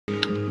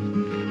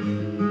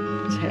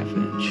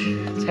inch.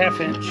 It's ½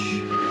 inch.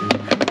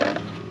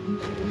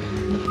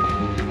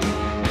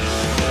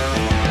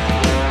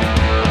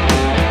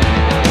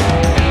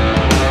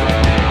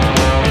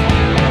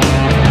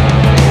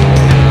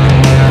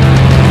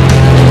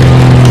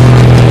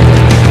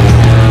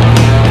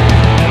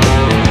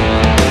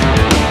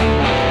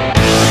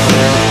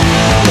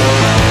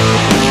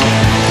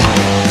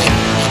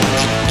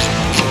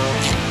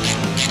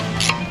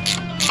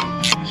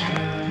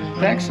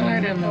 Back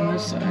side and then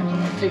this side. I'm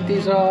going to take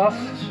these off,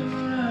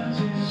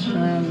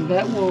 and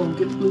that will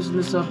loosen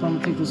this up. I'm going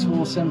to take this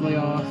whole assembly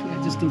off.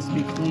 It just needs to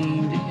be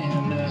cleaned,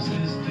 and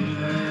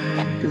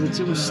because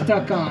it was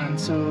stuck on,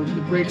 so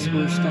the brakes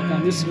were stuck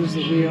on. This was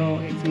the wheel.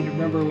 If you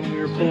remember when we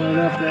were pulling it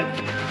up, that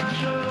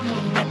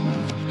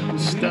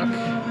was stuck.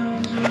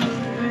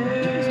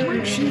 These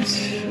brake shoes.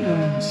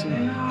 So.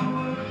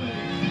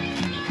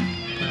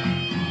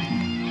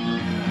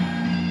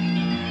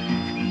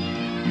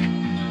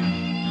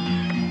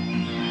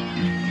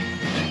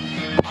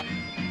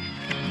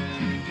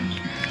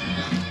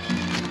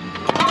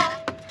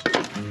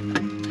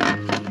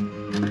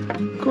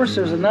 Of course,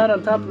 there's a nut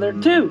on top of there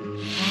too.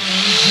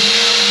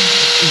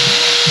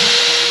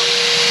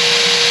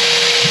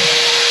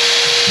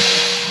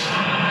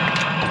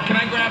 Can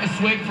I grab a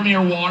swig from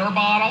your water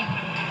bottle?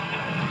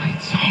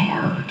 It's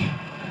hard.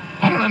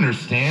 I don't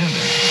understand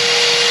it.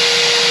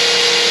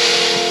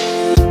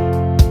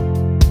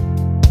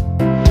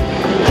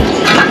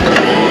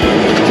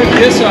 Took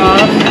this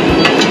off.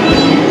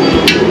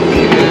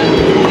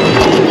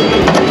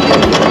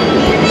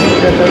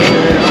 I'm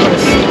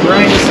gonna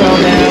grind this all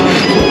down.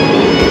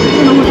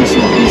 I don't know what this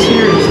little piece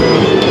here is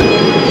though.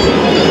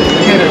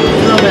 I gotta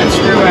throw that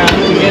screw out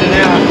to get it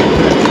out.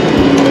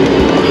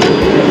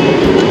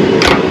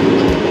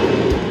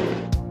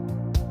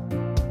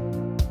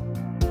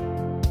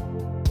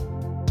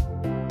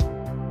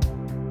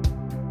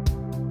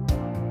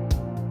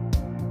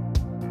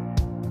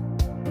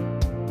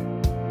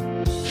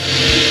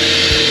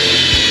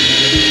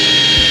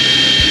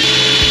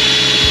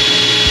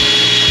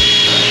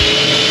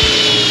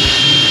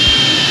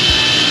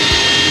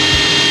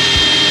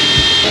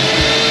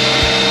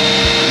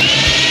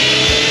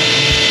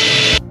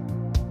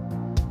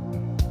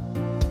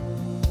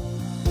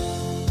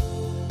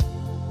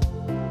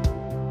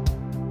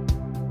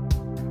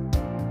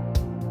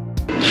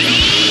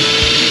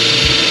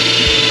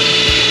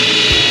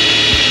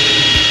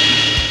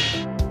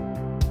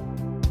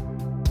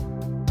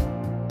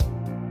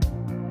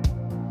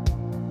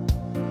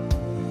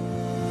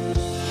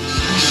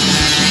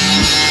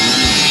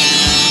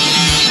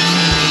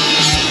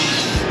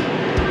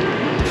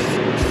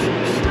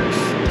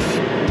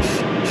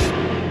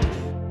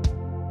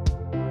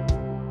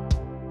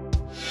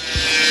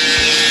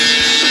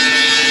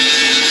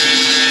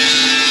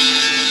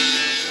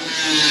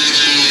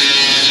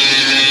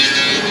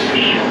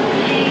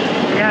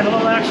 Got a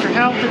little extra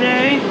help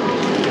today.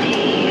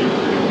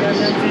 Got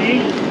that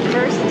thing.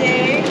 First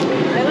day.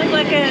 I look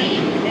like an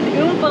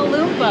Oompa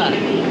Loompa.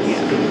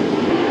 Yeah.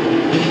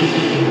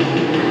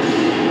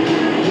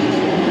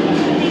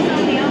 These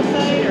on the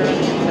outside or on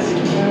the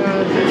inside?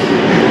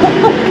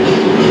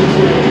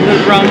 The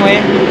wrong way?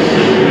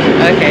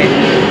 Okay.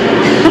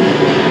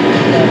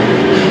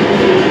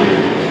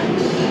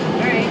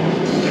 Alright.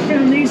 I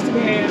found these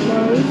today at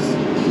Lowe's.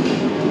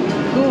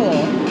 Cool.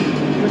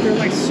 But they're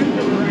like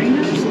super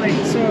grinders. Like,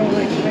 so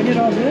like I did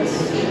all this.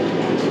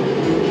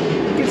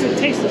 It gets a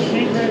taste of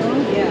paint right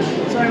on. Yeah.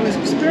 So I was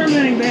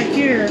experimenting back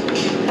here. I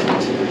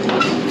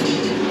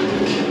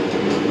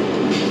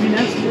mean,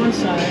 that's one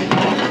side.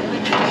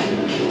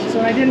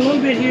 So I did a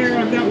little bit here.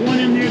 I've got one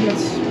in there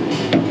that's,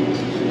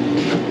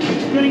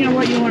 depending on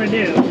what you want to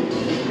do.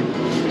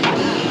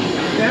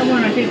 That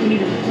one, I think we need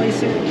to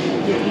replace it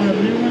with one of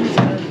the new ones.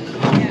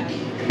 Yeah.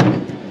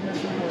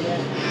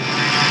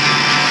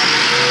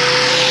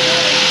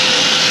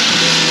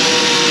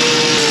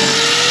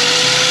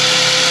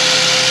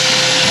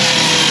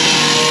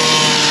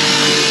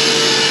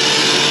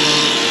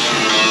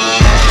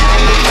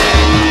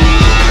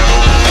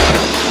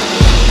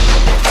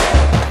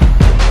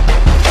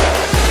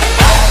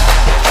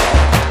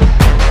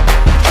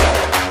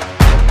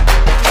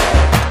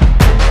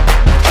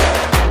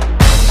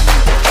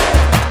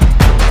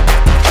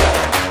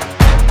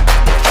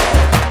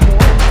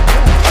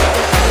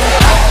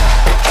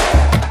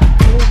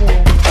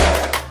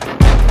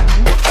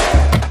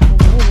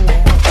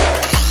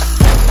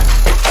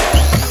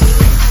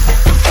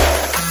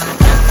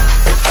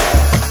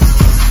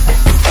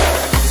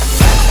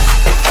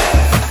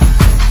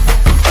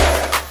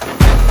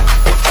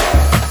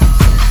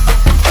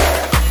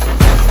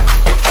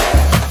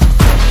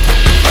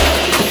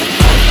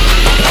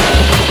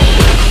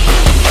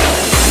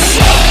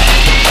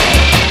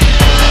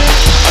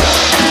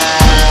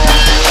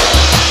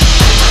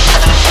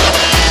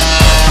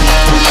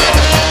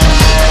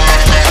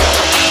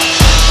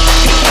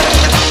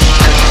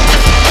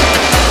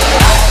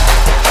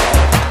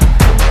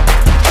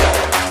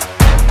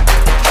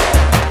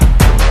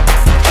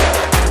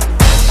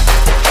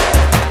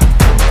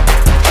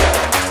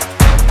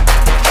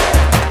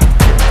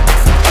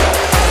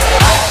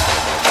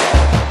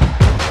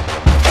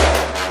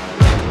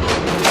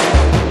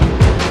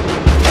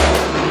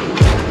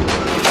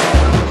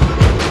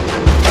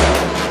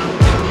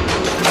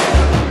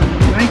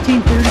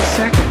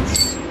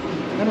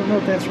 I don't know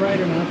if that's right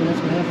or not, but that's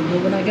what happened.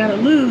 But when I got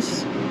it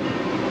loose,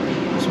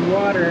 it's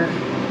water.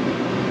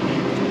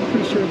 I'm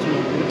pretty sure it's water.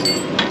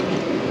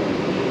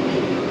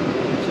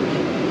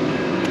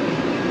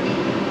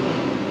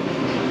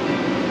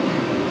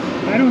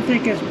 I don't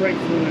think it's brake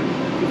fluid.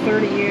 For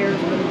 30 years,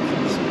 I don't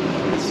think so.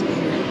 Let's see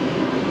here.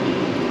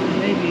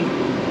 Maybe.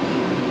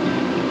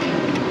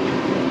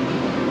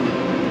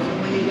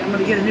 I'm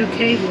going to get a new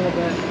cable,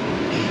 but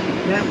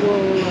that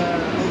will,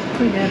 I'll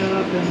clean that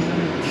up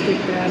and stick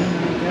that in.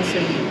 I'm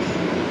guessing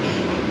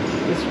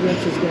this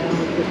wrenches down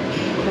with the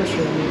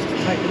pressure on this to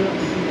tighten it up.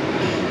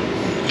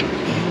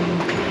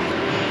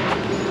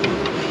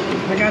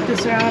 I got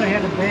this out. I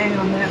had to bang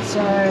on that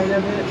side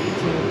of it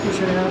to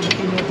push it out and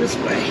came out this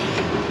way.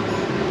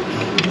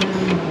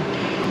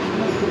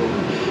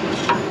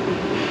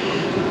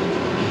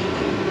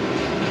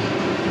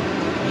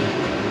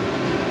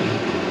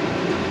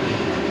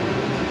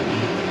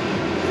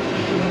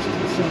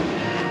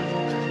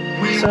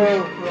 So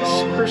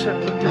first I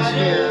put this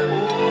here.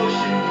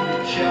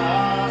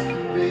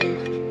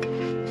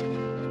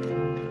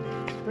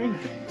 Spring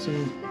thing. So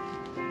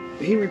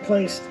he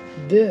replaced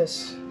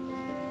this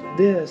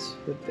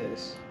with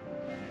this.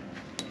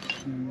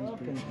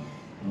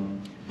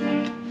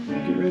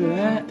 Get rid of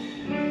that.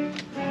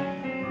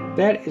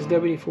 That is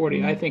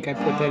WD-40. I think I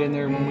put that in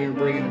there when we were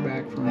bringing it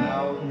back from.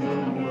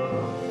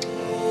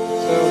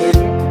 So there you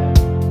go.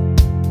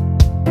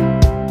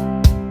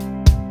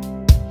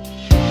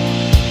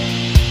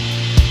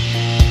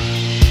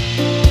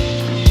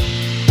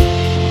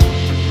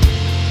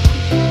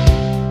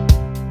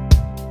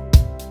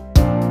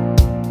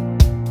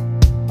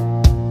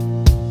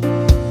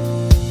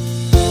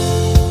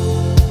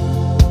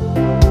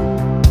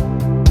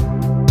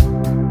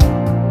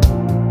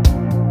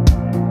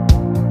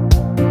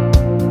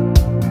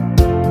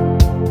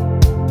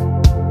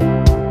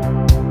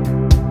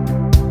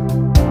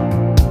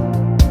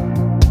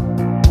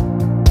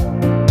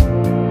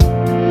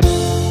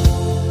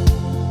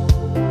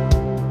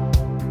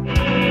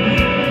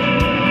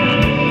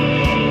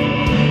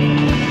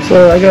 So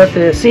I got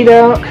the seat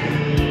out,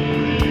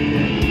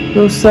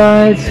 both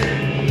sides,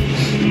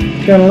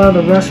 got a lot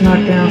of the rust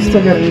knocked down,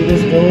 still got to do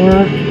this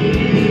door.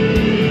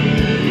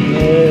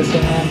 Yes,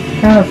 and I'm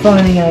kind of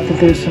finding out that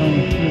there's some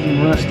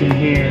rust in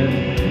here.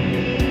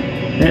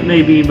 That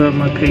may be above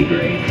my pay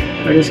grade.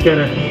 I just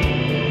gotta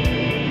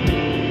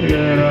figure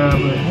that out,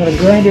 but I'm gonna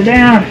grind it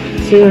down,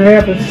 see what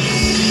happens.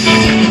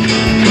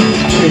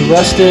 Pretty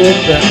rusted,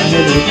 but I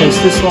need to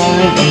replace this line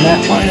and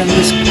that line and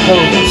this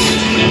hose.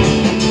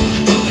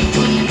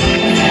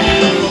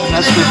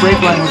 That's the brake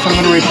line, which I'm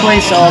going to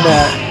replace all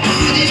that.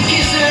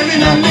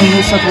 Clean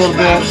this up a little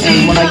bit,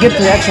 and when I get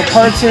the actual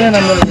parts in,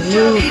 I'm going to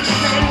remove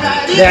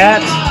that,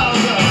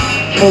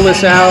 pull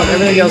this out.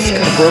 Everything else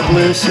kind of broke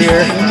loose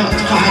here, and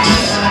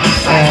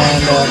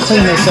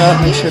clean this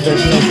up, make sure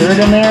there's no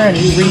dirt in there, and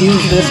you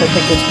reuse this. I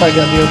think that's probably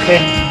going to be okay.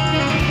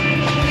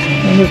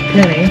 And this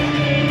penny,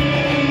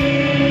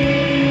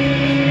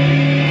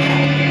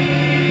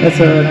 that's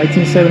a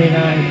 1979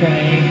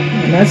 penny,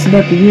 and that's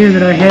about the year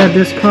that I had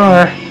this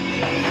car.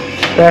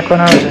 Back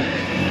when I was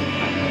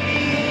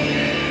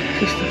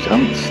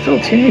I'm still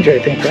a teenager, I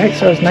think, right?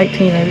 So I was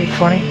 19, maybe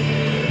 20.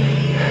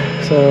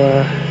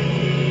 So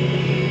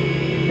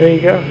there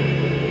you go.